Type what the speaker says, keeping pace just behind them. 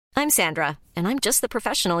I'm Sandra, and I'm just the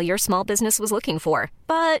professional your small business was looking for.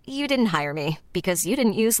 But you didn't hire me because you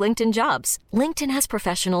didn't use LinkedIn Jobs. LinkedIn has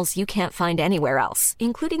professionals you can't find anywhere else,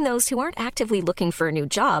 including those who aren't actively looking for a new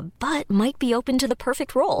job, but might be open to the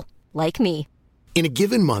perfect role, like me. In a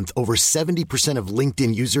given month, over 70% of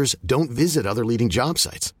LinkedIn users don't visit other leading job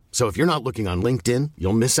sites. So if you're not looking on LinkedIn,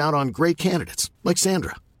 you'll miss out on great candidates like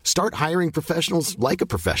Sandra. Start hiring professionals like a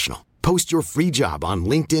professional. Post your free job on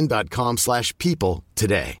linkedin.com/people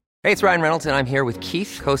today. Hey, it's Ryan Reynolds, and I'm here with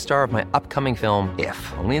Keith, co-star of my upcoming film, If,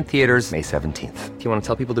 only in theaters May 17th. Do you want to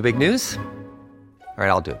tell people the big news? All right,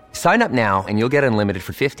 I'll do it. Sign up now and you'll get unlimited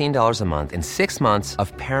for $15 a month and 6 months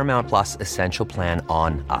of Paramount Plus Essential Plan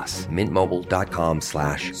on us.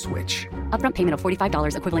 MintMobile.com/switch. Upfront payment of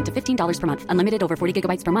 $45 equivalent to $15 per month. Unlimited over 40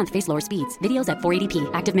 gigabytes per month. Face lower speeds. Videos at 480p.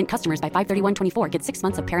 Active Mint customers by 531.24 get 6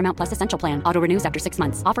 months of Paramount Plus Essential Plan. Auto renews after 6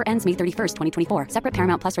 months. Offer ends May 31st, 2024. Separate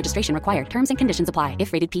Paramount Plus registration required. Terms and conditions apply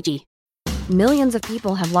if rated PG. Millions of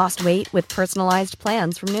people have lost weight with personalized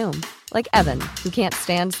plans from Noom. Like Evan, who can't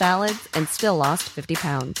stand salads and still lost 50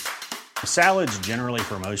 pounds. Salads generally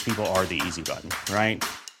for most people are the easy button, right?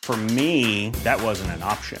 For me, that wasn't an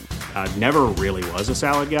option. I never really was a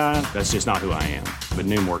salad guy. That's just not who I am. But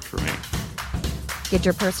Noom worked for me. Get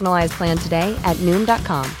your personalized plan today at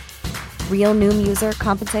Noom.com. Real Noom user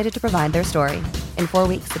compensated to provide their story. In 4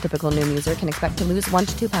 weeks, the typical Noom user can expect to lose 1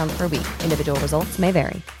 to 2 pounds per week. Individual results may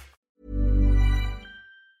vary.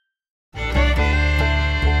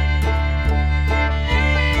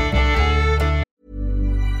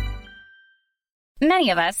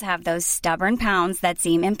 Many of us have those stubborn pounds that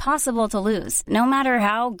seem impossible to lose, no matter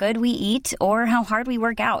how good we eat or how hard we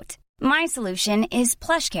work out. My solution is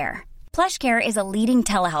PlushCare. PlushCare is a leading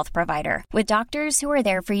telehealth provider with doctors who are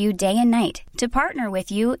there for you day and night to partner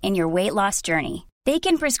with you in your weight loss journey. They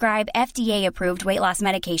can prescribe FDA-approved weight loss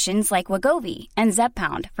medications like Wegovy and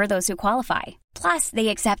Zepbound for those who qualify. Plus, they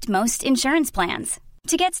accept most insurance plans.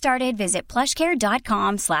 To get started, visit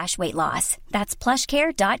plushcare.com/weightloss. That's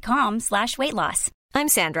plushcare.com/weightloss. I'm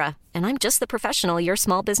Sandra, and I'm just the professional your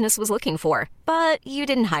small business was looking for. But you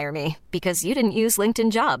didn't hire me because you didn't use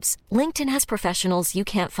LinkedIn Jobs. LinkedIn has professionals you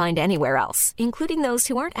can't find anywhere else, including those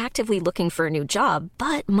who aren't actively looking for a new job,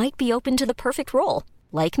 but might be open to the perfect role,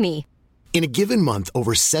 like me. In a given month,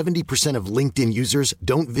 over 70% of LinkedIn users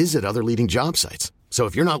don't visit other leading job sites. So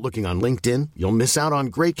if you're not looking on LinkedIn, you'll miss out on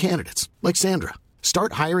great candidates like Sandra.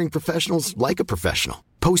 Start hiring professionals like a professional.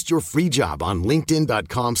 Post your free job on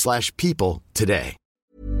linkedin.com/people today.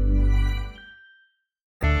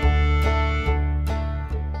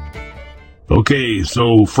 Okay,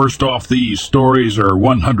 so first off, these stories are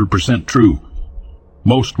 100% true.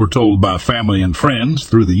 Most were told by family and friends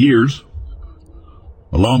through the years,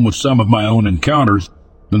 along with some of my own encounters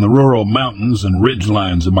in the rural mountains and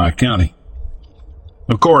ridgelines of my county.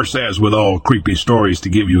 Of course, as with all creepy stories, to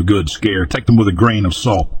give you a good scare, take them with a grain of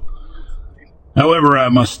salt. However, I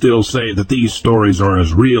must still say that these stories are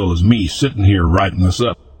as real as me sitting here writing this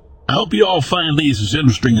up. I hope you all find these as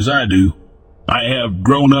interesting as I do. I have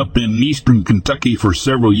grown up in eastern Kentucky for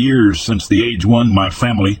several years since the age one. My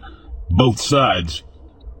family, both sides,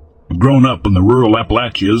 have grown up in the rural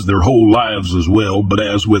Appalachias their whole lives as well, but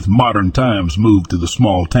as with modern times moved to the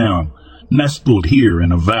small town, nestled here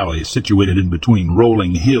in a valley situated in between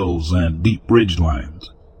rolling hills and deep ridge lines.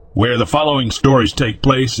 Where the following stories take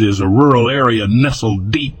place is a rural area nestled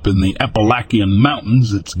deep in the Appalachian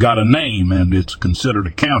Mountains. It's got a name, and it's considered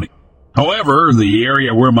a county. However, the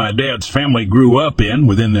area where my dad's family grew up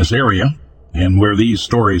within this area, and where these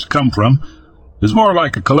stories come from, is more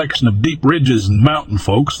like a collection of deep ridges and mountain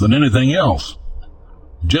folks than anything else.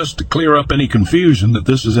 Just to clear up any confusion that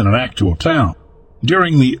this is in an actual town.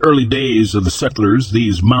 During the early days of the settlers,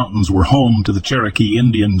 these mountains were home to the Cherokee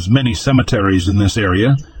Indians' many cemeteries in this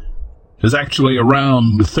area. There's actually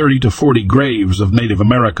around 30 to 40 graves of Native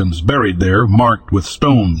Americans buried there, marked with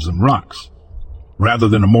stones and rocks. Rather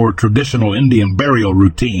than a more traditional Indian burial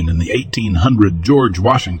routine in the 1800 George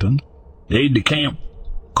Washington, the aide-de-camp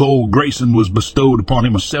Cole Grayson was bestowed upon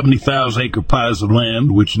him a 70,000-acre piece of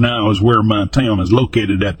land, which now is where my town is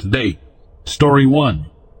located at today. Story 1.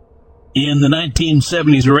 In the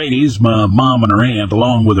 1970s or 80s, my mom and her aunt,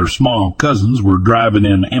 along with her small cousins, were driving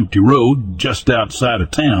in an empty road just outside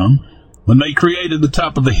of town when they created the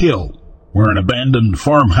top of the hill. Where an abandoned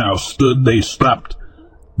farmhouse stood, they stopped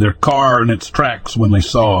their car in its tracks when they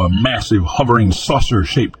saw a massive hovering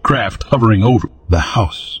saucer-shaped craft hovering over the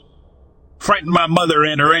house. Frightened my mother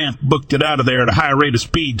and her aunt booked it out of there at a high rate of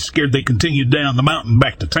speed, scared they continued down the mountain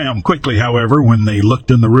back to town quickly. However, when they looked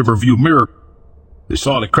in the rearview mirror, they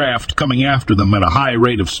saw the craft coming after them at a high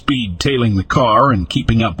rate of speed, tailing the car and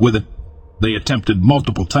keeping up with it. They attempted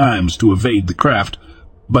multiple times to evade the craft,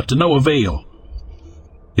 but to no avail.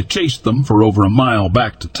 It chased them for over a mile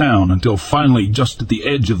back to town until finally, just at the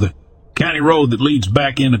edge of the county road that leads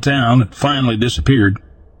back into town, it finally disappeared.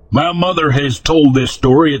 My mother has told this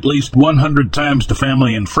story at least 100 times to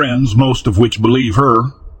family and friends, most of which believe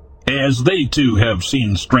her, as they too have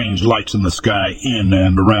seen strange lights in the sky in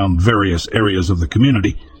and around various areas of the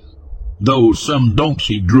community. Though some don't,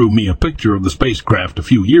 she drew me a picture of the spacecraft a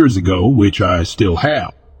few years ago, which I still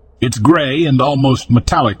have. It's gray and almost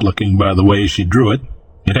metallic looking by the way she drew it.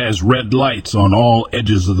 It has red lights on all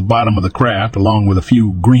edges of the bottom of the craft, along with a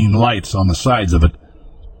few green lights on the sides of it.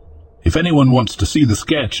 If anyone wants to see the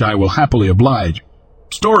sketch, I will happily oblige.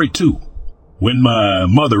 Story 2. When my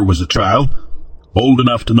mother was a child, old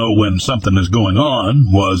enough to know when something is going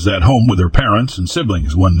on, was at home with her parents and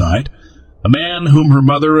siblings one night. A man whom her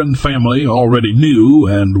mother and family already knew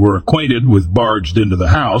and were acquainted with barged into the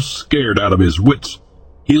house, scared out of his wits.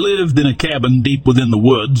 He lived in a cabin deep within the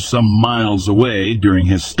woods, some miles away. During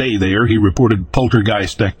his stay there, he reported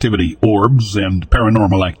poltergeist activity, orbs, and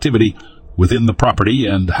paranormal activity within the property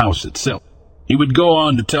and house itself. He would go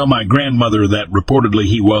on to tell my grandmother that reportedly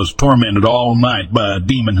he was tormented all night by a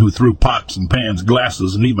demon who threw pots and pans,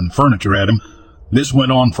 glasses, and even furniture at him. This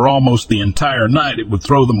went on for almost the entire night. It would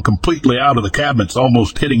throw them completely out of the cabinets,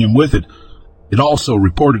 almost hitting him with it. It also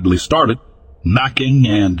reportedly started knocking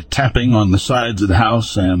and tapping on the sides of the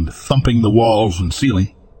house and thumping the walls and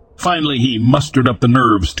ceiling. Finally, he mustered up the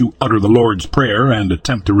nerves to utter the Lord's Prayer and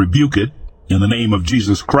attempt to rebuke it in the name of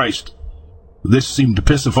Jesus Christ. This seemed to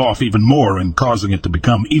piss it off even more and causing it to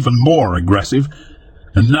become even more aggressive,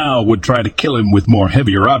 and now would try to kill him with more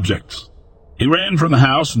heavier objects. He ran from the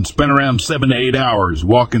house and spent around 7 to 8 hours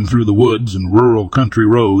walking through the woods and rural country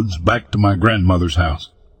roads back to my grandmother's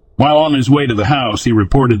house. While on his way to the house, he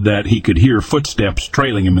reported that he could hear footsteps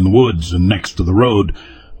trailing him in the woods and next to the road,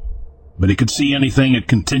 but he could see anything. It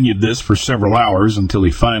continued this for several hours until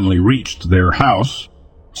he finally reached their house.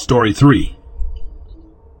 Story 3.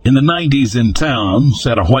 In the 90s in town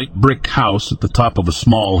sat a white brick house at the top of a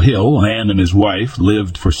small hill. A man and his wife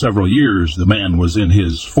lived for several years. The man was in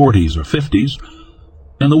his 40s or 50s,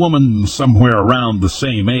 and the woman somewhere around the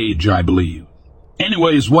same age, I believe.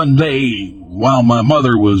 Anyways, one day, while my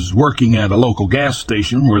mother was working at a local gas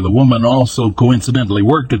station where the woman also coincidentally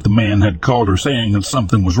worked at, the man had called her saying that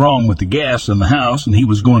something was wrong with the gas in the house and he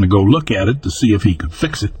was going to go look at it to see if he could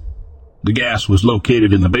fix it. The gas was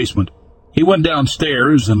located in the basement. He went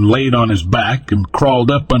downstairs and laid on his back and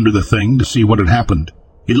crawled up under the thing to see what had happened.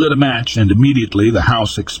 He lit a match and immediately the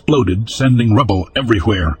house exploded, sending rubble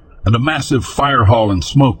everywhere and a massive fire haul and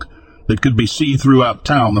smoke that could be seen throughout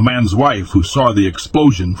town. The man's wife, who saw the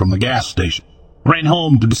explosion from the gas station, ran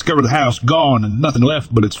home to discover the house gone and nothing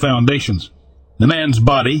left but its foundations. The man's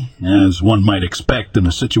body, as one might expect in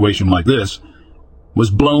a situation like this, was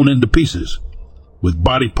blown into pieces, with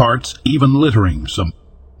body parts even littering some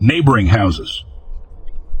neighboring houses.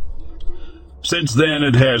 Since then,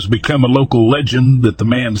 it has become a local legend that the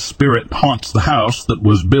man's spirit haunts the house that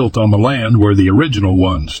was built on the land where the original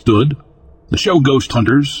one stood. The show Ghost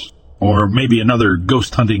Hunters, or maybe another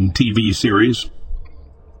ghost hunting TV series,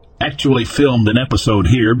 actually filmed an episode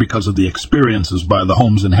here because of the experiences by the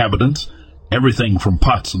home's inhabitants, everything from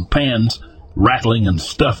pots and pans, rattling and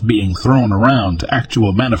stuff being thrown around to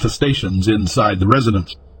actual manifestations inside the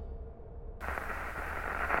residence.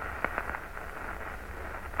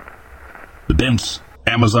 The dense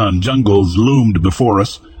Amazon jungles loomed before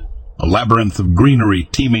us, a labyrinth of greenery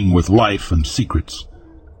teeming with life and secrets.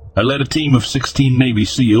 I led a team of 16 Navy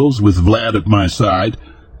SEALs with Vlad at my side,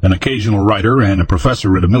 an occasional writer and a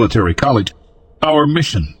professor at a military college. Our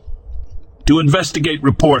mission: to investigate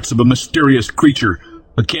reports of a mysterious creature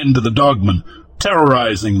akin to the Dogman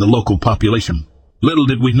terrorizing the local population. Little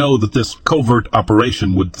did we know that this covert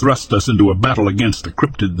operation would thrust us into a battle against a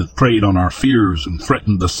cryptid that preyed on our fears and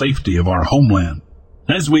threatened the safety of our homeland.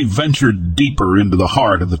 As we ventured deeper into the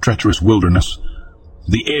heart of the treacherous wilderness,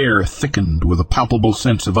 the air thickened with a palpable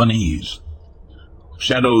sense of unease.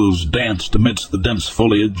 Shadows danced amidst the dense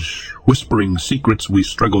foliage, whispering secrets we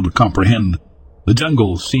struggled to comprehend. The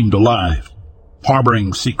jungle seemed alive,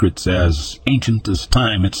 harboring secrets as ancient as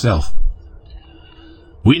time itself.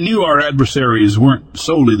 We knew our adversaries weren't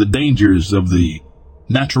solely the dangers of the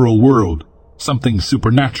natural world. Something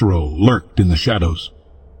supernatural lurked in the shadows.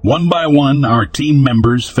 One by one, our team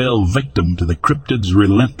members fell victim to the cryptid's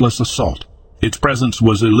relentless assault. Its presence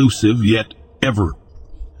was elusive, yet ever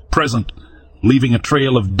present, leaving a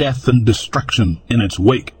trail of death and destruction in its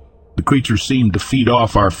wake. The creature seemed to feed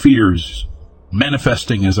off our fears,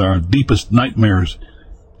 manifesting as our deepest nightmares,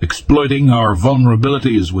 exploiting our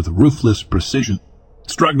vulnerabilities with ruthless precision.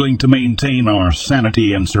 Struggling to maintain our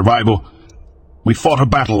sanity and survival, we fought a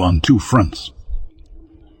battle on two fronts.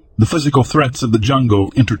 The physical threats of the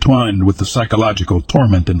jungle intertwined with the psychological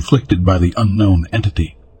torment inflicted by the unknown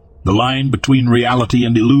entity. The line between reality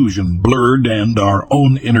and illusion blurred, and our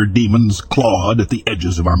own inner demons clawed at the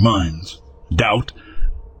edges of our minds. Doubt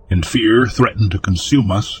and fear threatened to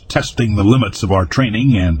consume us, testing the limits of our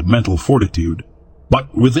training and mental fortitude.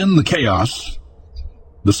 But within the chaos,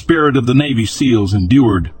 the spirit of the Navy SEALs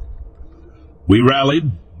endured. We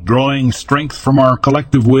rallied, drawing strength from our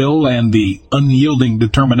collective will and the unyielding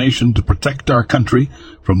determination to protect our country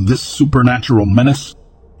from this supernatural menace.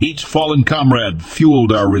 Each fallen comrade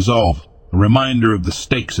fueled our resolve, a reminder of the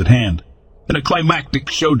stakes at hand. In a climactic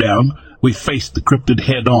showdown, we faced the cryptid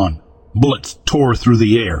head-on. Bullets tore through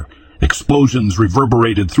the air, explosions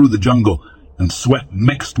reverberated through the jungle, and sweat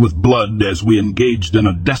mixed with blood as we engaged in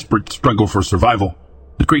a desperate struggle for survival.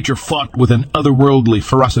 The creature fought with an otherworldly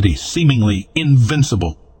ferocity, seemingly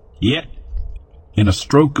invincible. Yet, in a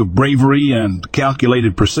stroke of bravery and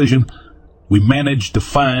calculated precision, we managed to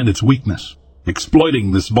find its weakness.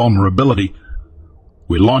 Exploiting this vulnerability,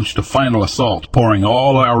 we launched a final assault, pouring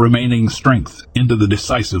all our remaining strength into the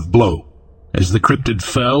decisive blow. As the cryptid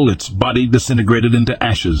fell, its body disintegrated into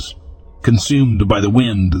ashes, consumed by the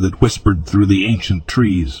wind that whispered through the ancient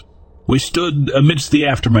trees. We stood amidst the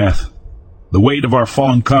aftermath, the weight of our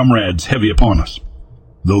fallen comrades heavy upon us.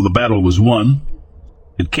 Though the battle was won,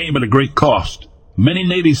 it came at a great cost. Many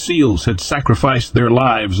Navy SEALs had sacrificed their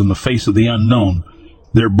lives in the face of the unknown,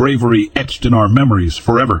 their bravery etched in our memories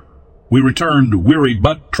forever. We returned, weary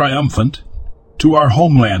but triumphant, to our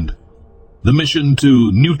homeland. The mission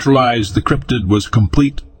to neutralize the cryptid was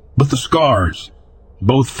complete, but the scars,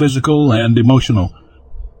 both physical and emotional,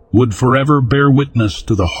 would forever bear witness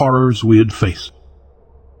to the horrors we had faced.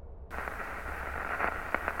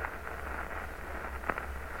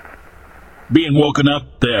 Being woken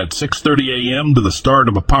up at 6:30 a.m. to the start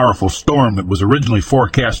of a powerful storm that was originally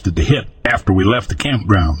forecasted to hit after we left the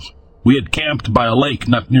campgrounds. We had camped by a lake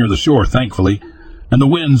not near the shore, thankfully, and the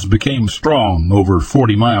winds became strong, over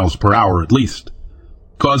 40 miles per hour at least,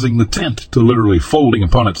 causing the tent to literally folding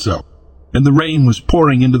upon itself. And the rain was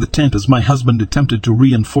pouring into the tent as my husband attempted to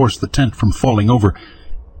reinforce the tent from falling over,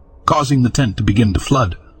 causing the tent to begin to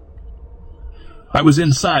flood. I was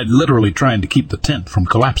inside literally trying to keep the tent from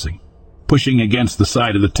collapsing, pushing against the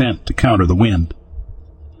side of the tent to counter the wind.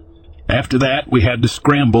 After that, we had to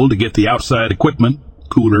scramble to get the outside equipment,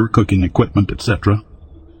 cooler, cooking equipment, etc.,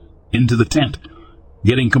 into the tent,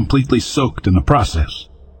 getting completely soaked in the process.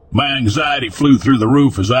 My anxiety flew through the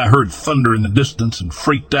roof as I heard thunder in the distance and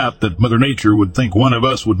freaked out that Mother Nature would think one of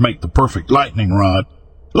us would make the perfect lightning rod.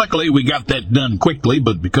 Luckily, we got that done quickly,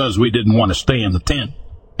 but because we didn't want to stay in the tent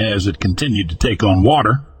as it continued to take on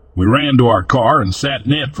water, we ran to our car and sat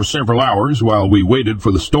in it for several hours while we waited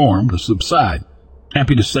for the storm to subside.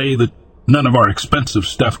 Happy to say that none of our expensive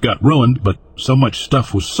stuff got ruined, but so much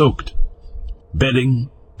stuff was soaked. Bedding,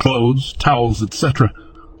 clothes, towels, etc.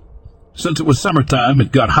 Since it was summertime,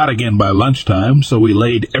 it got hot again by lunchtime, so we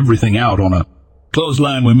laid everything out on a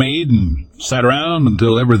clothesline we made and sat around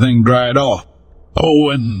until everything dried off. Oh,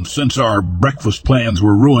 and since our breakfast plans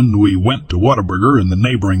were ruined, we went to Whataburger in the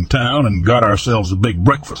neighboring town and got ourselves a big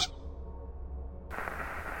breakfast.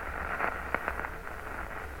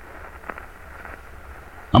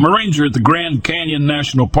 I'm a ranger at the Grand Canyon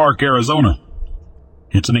National Park, Arizona.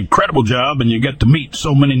 It's an incredible job, and you get to meet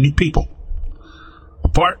so many new people.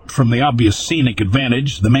 Apart from the obvious scenic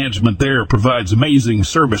advantage, the management there provides amazing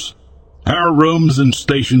service. Our rooms and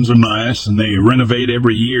stations are nice, and they renovate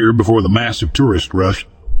every year before the massive tourist rush.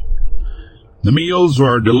 The meals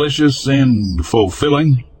are delicious and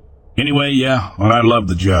fulfilling. Anyway, yeah, I love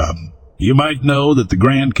the job. You might know that the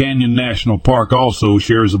Grand Canyon National Park also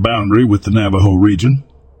shares a boundary with the Navajo region.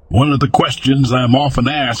 One of the questions I'm often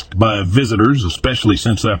asked by visitors, especially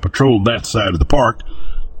since I patrolled that side of the park,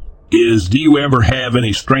 is, do you ever have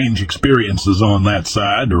any strange experiences on that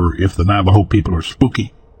side, or if the Navajo people are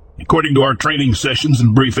spooky? According to our training sessions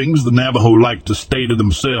and briefings, the Navajo like to stay to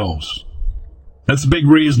themselves. That's a big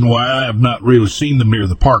reason why I have not really seen them near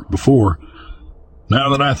the park before. Now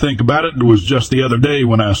that I think about it, it was just the other day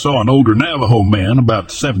when I saw an older Navajo man,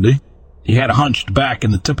 about 70. He had a hunched back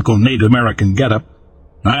in the typical Native American getup.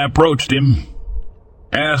 I approached him,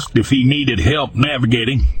 asked if he needed help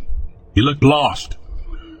navigating. He looked lost.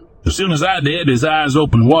 As soon as I did, his eyes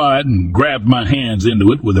opened wide and grabbed my hands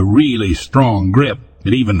into it with a really strong grip.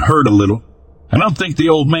 It even hurt a little. I don't think the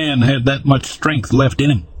old man had that much strength left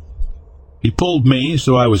in him. He pulled me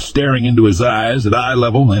so I was staring into his eyes at eye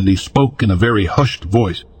level, and he spoke in a very hushed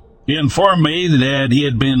voice. He informed me that he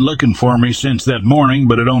had been looking for me since that morning,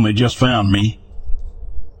 but had only just found me.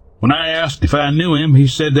 When I asked if I knew him, he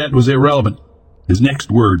said that was irrelevant. His next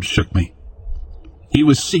words shook me. He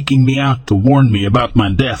was seeking me out to warn me about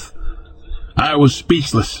my death. I was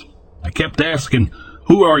speechless. I kept asking,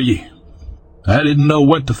 "Who are ye?" I didn't know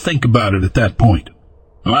what to think about it at that point.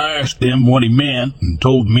 I asked him what he meant and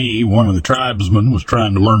told me one of the tribesmen was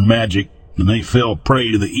trying to learn magic, and they fell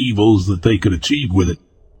prey to the evils that they could achieve with it.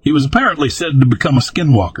 He was apparently said to become a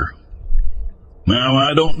skinwalker. Now,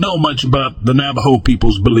 I don't know much about the Navajo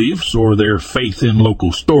people's beliefs or their faith in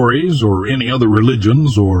local stories or any other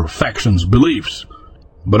religions or factions' beliefs,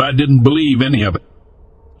 but I didn't believe any of it.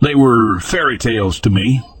 They were fairy tales to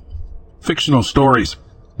me, fictional stories.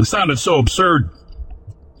 They sounded so absurd.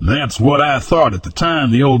 That's what I thought at the time.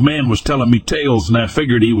 The old man was telling me tales, and I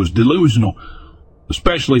figured he was delusional,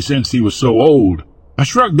 especially since he was so old. I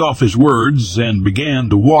shrugged off his words and began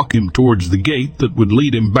to walk him towards the gate that would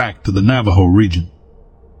lead him back to the Navajo region.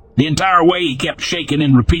 The entire way he kept shaking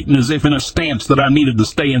and repeating as if in a stance that I needed to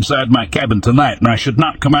stay inside my cabin tonight and I should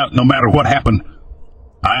not come out no matter what happened.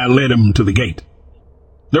 I led him to the gate.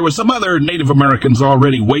 There were some other Native Americans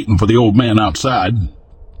already waiting for the old man outside.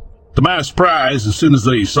 To my surprise, as soon as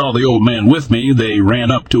they saw the old man with me, they ran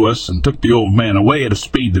up to us and took the old man away at a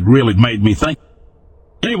speed that really made me think.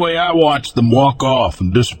 Anyway, I watched them walk off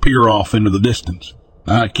and disappear off into the distance.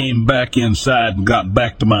 I came back inside and got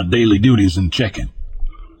back to my daily duties and check-in.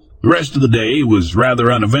 The rest of the day was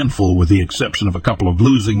rather uneventful, with the exception of a couple of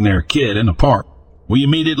losing their kid in a park. We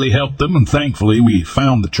immediately helped them, and thankfully we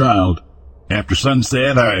found the child. After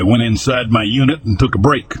sunset, I went inside my unit and took a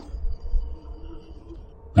break.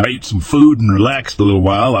 I ate some food and relaxed a little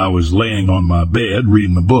while. I was laying on my bed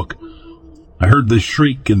reading a book. I heard this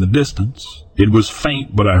shriek in the distance. It was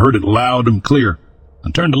faint, but I heard it loud and clear.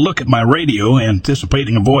 I turned to look at my radio,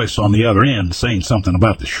 anticipating a voice on the other end saying something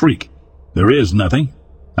about the shriek. There is nothing.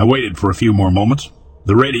 I waited for a few more moments.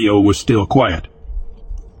 The radio was still quiet.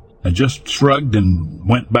 I just shrugged and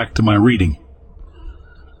went back to my reading.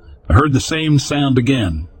 I heard the same sound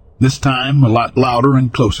again, this time a lot louder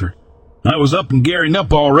and closer. I was up and gearing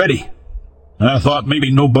up already. I thought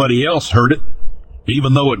maybe nobody else heard it,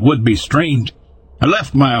 even though it would be strange. I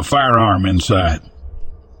left my firearm inside.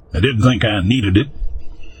 I didn't think I needed it,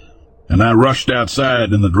 and I rushed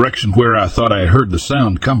outside in the direction where I thought I heard the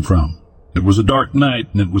sound come from. It was a dark night,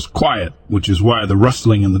 and it was quiet, which is why the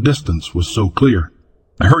rustling in the distance was so clear.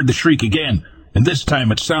 I heard the shriek again, and this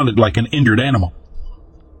time it sounded like an injured animal.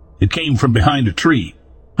 It came from behind a tree.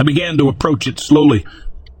 I began to approach it slowly,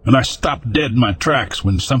 and I stopped dead in my tracks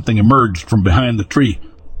when something emerged from behind the tree.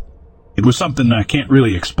 It was something I can't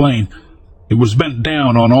really explain. It was bent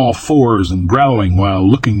down on all fours and growling while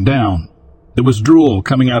looking down. There was drool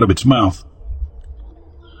coming out of its mouth.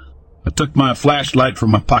 I took my flashlight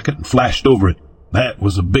from my pocket and flashed over it. That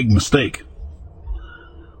was a big mistake.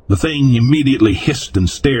 The thing immediately hissed and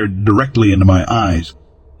stared directly into my eyes.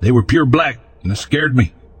 They were pure black, and it scared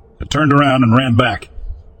me. I turned around and ran back.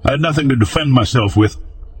 I had nothing to defend myself with.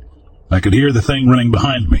 I could hear the thing running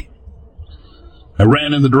behind me. I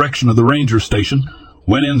ran in the direction of the ranger station,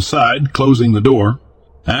 went inside, closing the door.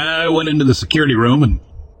 I went into the security room and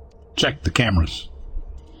checked the cameras.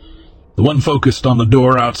 The one focused on the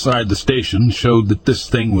door outside the station showed that this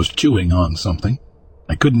thing was chewing on something.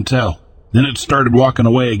 I couldn't tell. Then it started walking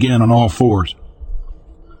away again on all fours.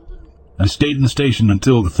 I stayed in the station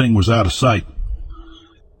until the thing was out of sight.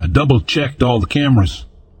 I double-checked all the cameras.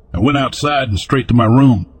 I went outside and straight to my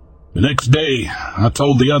room. The next day, I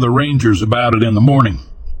told the other rangers about it in the morning.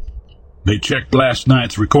 They checked last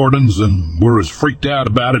night's recordings and were as freaked out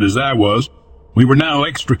about it as I was. We were now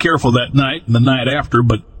extra careful that night and the night after,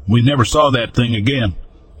 but we never saw that thing again.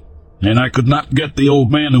 And I could not get the old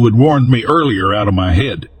man who had warned me earlier out of my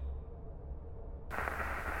head.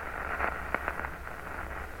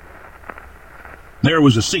 There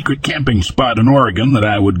was a secret camping spot in Oregon that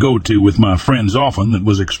I would go to with my friends often that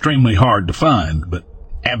was extremely hard to find, but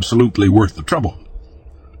absolutely worth the trouble.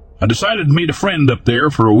 I decided to meet a friend up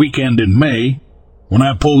there for a weekend in May. When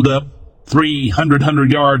I pulled up,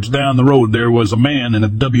 300 yards down the road, there was a man in a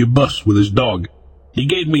W bus with his dog. He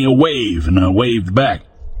gave me a wave, and I waved back.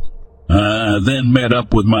 I then met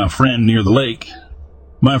up with my friend near the lake.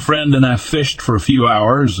 My friend and I fished for a few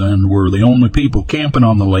hours and were the only people camping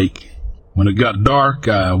on the lake. When it got dark,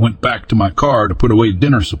 I went back to my car to put away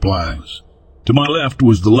dinner supplies. To my left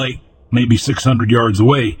was the lake, maybe 600 yards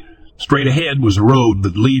away. Straight ahead was a road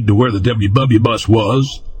that led to where the WW bus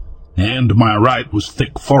was, and to my right was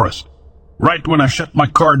thick forest. Right when I shut my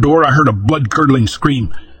car door, I heard a blood-curdling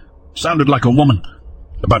scream. It sounded like a woman,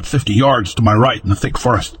 about 50 yards to my right in the thick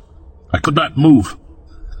forest. I could not move.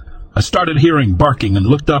 I started hearing barking and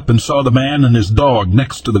looked up and saw the man and his dog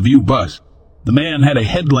next to the view bus. The man had a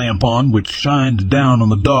headlamp on which shined down on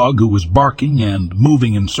the dog, who was barking and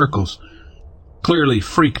moving in circles, clearly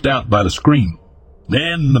freaked out by the scream.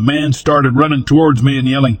 Then the man started running towards me and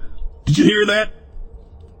yelling, "Did you hear that?"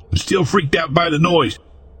 I'm still freaked out by the noise,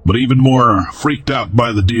 but even more freaked out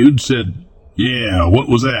by the dude said, "Yeah, what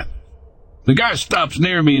was that?" The guy stops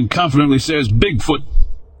near me and confidently says, "Bigfoot."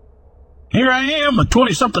 Here I am, a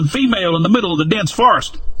 20-something female in the middle of the dense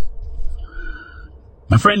forest.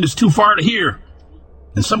 My friend is too far to hear,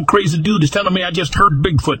 and some crazy dude is telling me I just heard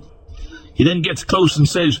Bigfoot. He then gets close and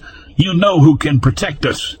says, "You know who can protect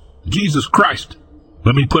us. Jesus Christ.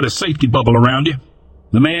 Let me put a safety bubble around you."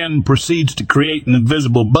 The man proceeds to create an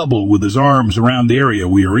invisible bubble with his arms around the area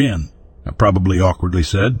we are in. I probably awkwardly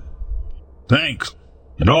said, "Thanks."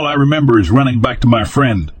 And all I remember is running back to my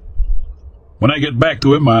friend. When I get back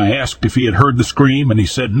to him, I asked if he had heard the scream, and he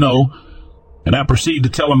said no, and I proceed to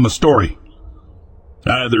tell him the story.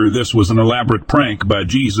 Either this was an elaborate prank by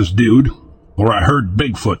Jesus dude, or I heard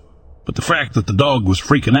Bigfoot, but the fact that the dog was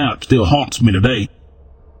freaking out still haunts me today.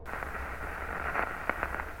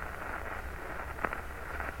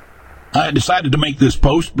 I decided to make this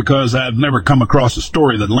post because I've never come across a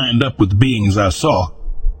story that lined up with the beings I saw.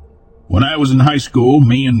 When I was in high school,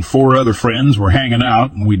 me and 4 other friends were hanging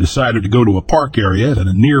out, and we decided to go to a park area at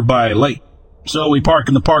a nearby lake. So we park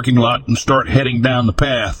in the parking lot and start heading down the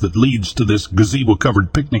path that leads to this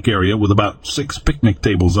gazebo-covered picnic area with about 6 picnic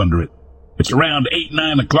tables under it. It's around 8,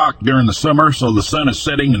 9 o'clock during the summer, so the sun is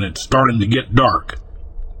setting and it's starting to get dark.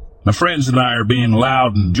 My friends and I are being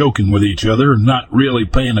loud and joking with each other, not really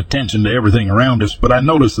paying attention to everything around us, but I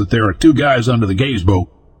notice that there are 2 guys under the gazebo.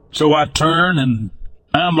 So I turn and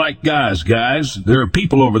I'm like, guys, there are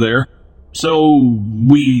people over there. So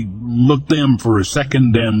we look them for a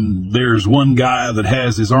second, and there's one guy that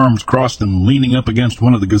has his arms crossed and leaning up against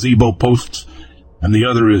one of the gazebo posts, and the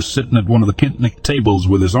other is sitting at one of the picnic tables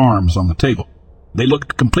with his arms on the table. They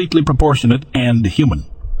looked completely proportionate and human.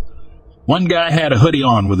 One guy had a hoodie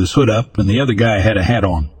on with his hood up, and the other guy had a hat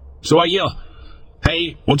on. So I yell,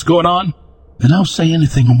 "Hey, what's going on?" And I'll say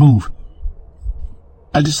anything or move.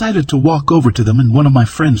 I decided to walk over to them, and one of my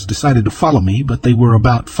friends decided to follow me, but they were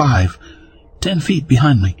about 5-10 feet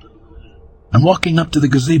behind me. I'm walking up to the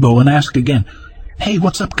gazebo and ask again, "Hey,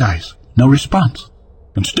 what's up, guys?" No response.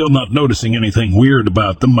 I'm still not noticing anything weird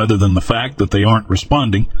about them other than the fact that they aren't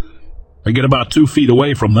responding. I get about 2 feet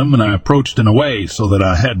away from them, and I approached in a way so that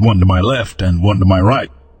I had one to my left and one to my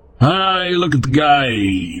right. I look at the guy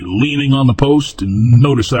leaning on the post and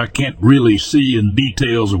notice I can't really see in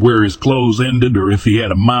details of where his clothes ended or if he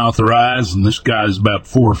had a mouth or eyes, and this guy's about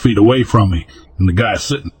 4 feet away from me, and the guy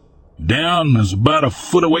sitting down is about a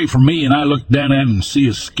foot away from me, and I look down at him and see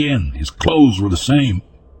his skin. His clothes were the same,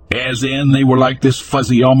 as in they were like this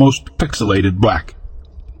fuzzy, almost pixelated black.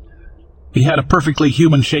 He had a perfectly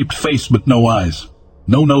human-shaped face but no eyes,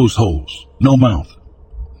 no nose holes, no mouth.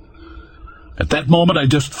 At that moment, I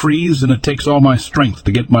just freeze, and it takes all my strength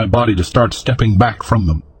to get my body to start stepping back from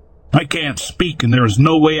them. I can't speak, and there is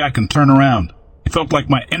no way I can turn around. It felt like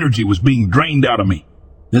my energy was being drained out of me.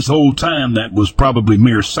 This whole time, that was probably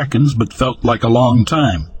mere seconds, but felt like a long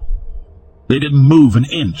time. They didn't move an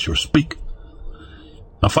inch or speak.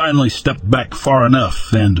 I finally stepped back far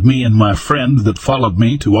enough, and me and my friend that followed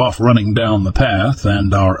me to off running down the path,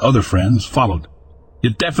 and our other friends followed.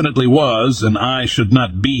 It definitely was an I should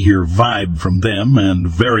not be here vibe from them, and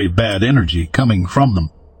very bad energy coming from them.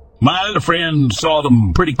 My other friend saw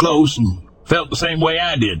them pretty close and felt the same way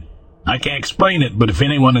I did. I can't explain it, but if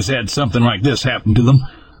anyone has had something like this happen to them,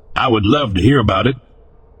 I would love to hear about it.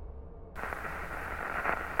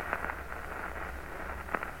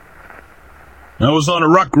 I was on a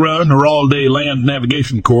ruck run or all-day land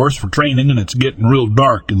navigation course for training, and it's getting real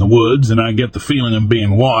dark in the woods, and I get the feeling I'm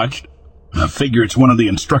being watched. I figure it's one of the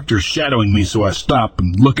instructors shadowing me, so I stop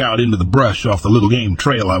and look out into the brush off the little game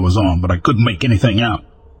trail I was on, but I couldn't make anything out.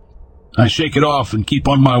 I shake it off and keep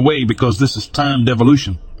on my way because this is timed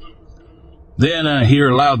evolution. Then I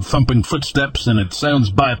hear loud thumping footsteps, and it sounds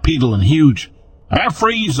bipedal and huge. I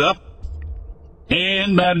freeze up,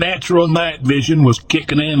 and my natural night vision was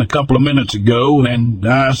kicking in a couple of minutes ago, and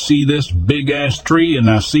I see this big-ass tree, and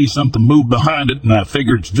I see something move behind it, and I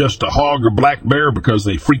figure it's just a hog or black bear because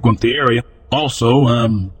they frequent the area. Also,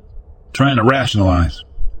 I'm trying to rationalize.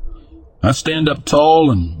 I stand up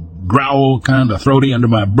tall and growl kind of throaty under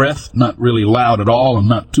my breath, not really loud at all, and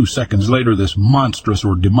not 2 seconds later this monstrous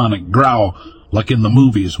or demonic growl, like in the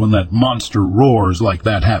movies when that monster roars like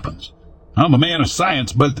that happens. I'm a man of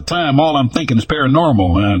science, but at the time all I'm thinking is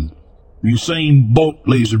paranormal, and Usain Bolt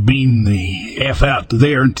laser beam the F out to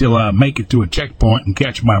there until I make it to a checkpoint and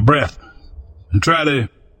catch my breath and try to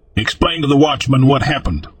explain to the watchman what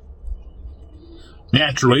happened.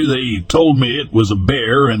 Naturally, they told me it was a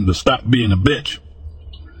bear and to stop being a bitch.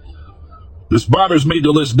 This bothers me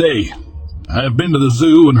to this day. I have been to the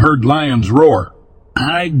zoo and heard lions roar.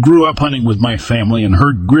 I grew up hunting with my family and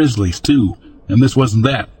heard grizzlies too, and this wasn't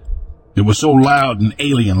that. It was so loud and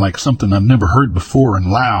alien, like something I've never heard before,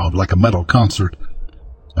 and loud like a metal concert.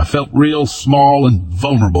 I felt real small and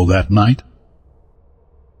vulnerable that night.